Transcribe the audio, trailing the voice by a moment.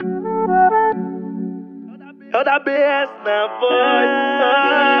É o da BS na voz.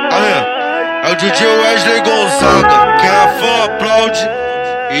 É o DJ Wesley Gonzaga. Quem é fã aplaude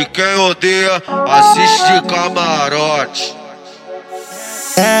e quem odeia assiste de camarote.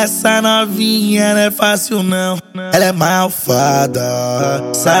 Essa novinha não é fácil não, ela é malfada,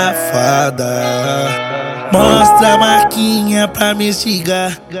 safada. Mostra a marquinha pra me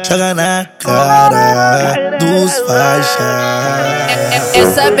instigar, joga na cara dos faixa.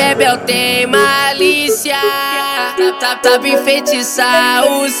 Essa bebel tem malícia, sabe enfeitiçar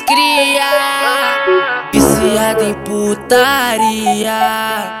os cria, viciada em putaria,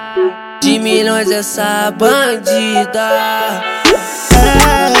 de milhões essa bandida.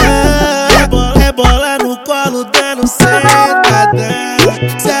 Rebola no colo dando sentadão.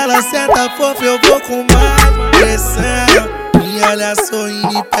 Se ela senta fofa eu vou com mais pressão. E olha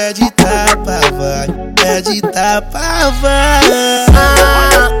sorrindo e pede tapa, vai. Pede tapa, vai.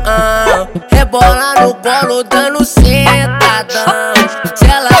 Rebola no colo dando sentadão. Se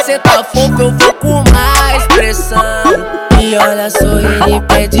ela senta fofa eu vou com mais pressão. E olha sorrindo e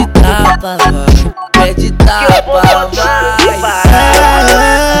pede tapa, vai. Pede tapa, vai.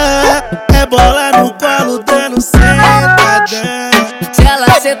 Rebola no colo dando sentadão. Se ela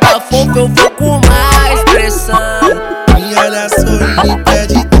senta fofa eu vou com mais pressão. E olha sorrindo e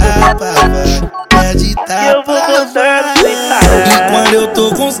pede tapa, vai. Pede tapa, vai. E quando eu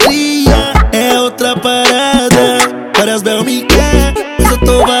tô com os cria é outra parada. Várias bel me quer, mas eu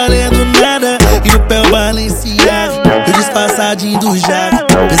tô valendo nada. E o pé Balenciaga, eu disfarçadinho do jaco,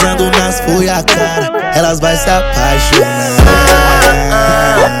 pisando nas folhas a cara, elas vai se apaixonar.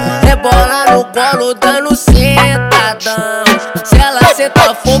 Rebola no colo dando sentadão. Se ela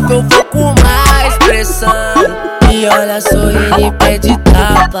senta fofa eu vou com mais pressão. E olha sorrindo e pede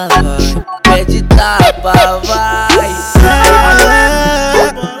tapa, vai. Pede tapa, vai.